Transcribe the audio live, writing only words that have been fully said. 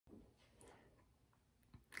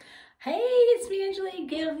Hey, it's me, Angela,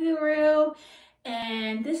 Giggle Guru,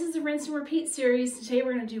 and this is the rinse and repeat series. Today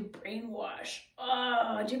we're going to do brainwash.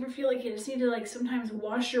 Oh, do you ever feel like you just need to sometimes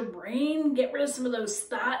wash your brain, get rid of some of those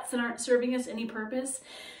thoughts that aren't serving us any purpose,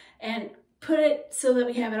 and put it so that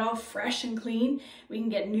we have it all fresh and clean. We can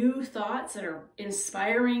get new thoughts that are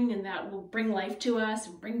inspiring and that will bring life to us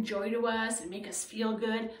and bring joy to us and make us feel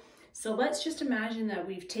good. So let's just imagine that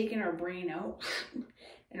we've taken our brain out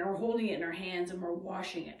and we're holding it in our hands and we're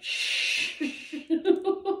washing it.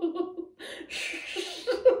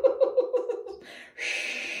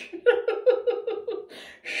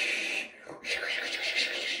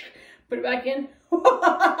 Put it back in.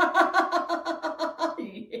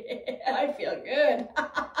 Yeah, I feel good.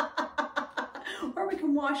 Or we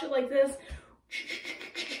can wash it like this.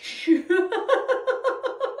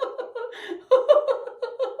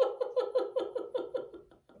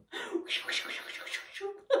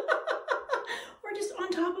 Or just on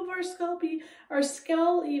top of our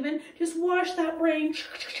skull even, just wash that brain.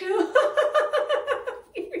 Give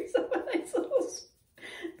yourself a nice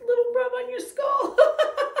little rub on your skull.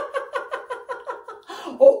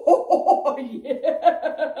 Oh, yeah.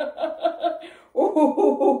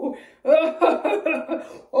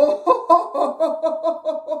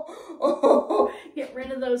 Oh, get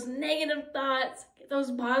rid of those negative thoughts, get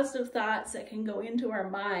those positive thoughts that can go into our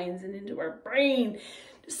minds and into our brain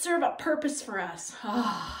to serve a purpose for us.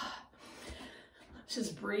 Let's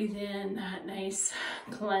just breathe in that nice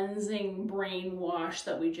cleansing brain wash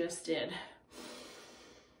that we just did.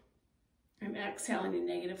 I'm exhaling any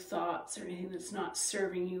negative thoughts or anything that's not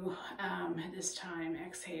serving you at this time.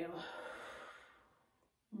 Exhale.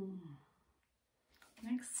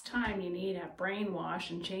 Next time you need a brain wash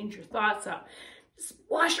and change your thoughts up, just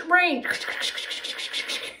wash your brain.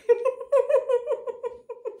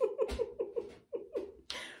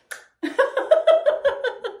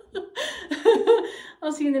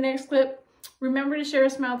 I'll see you in the next clip. Remember to share a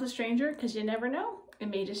smile with a stranger because you never know. It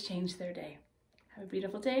may just change their day. Have a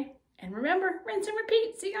beautiful day. And remember, rinse and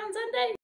repeat. See you on Sunday.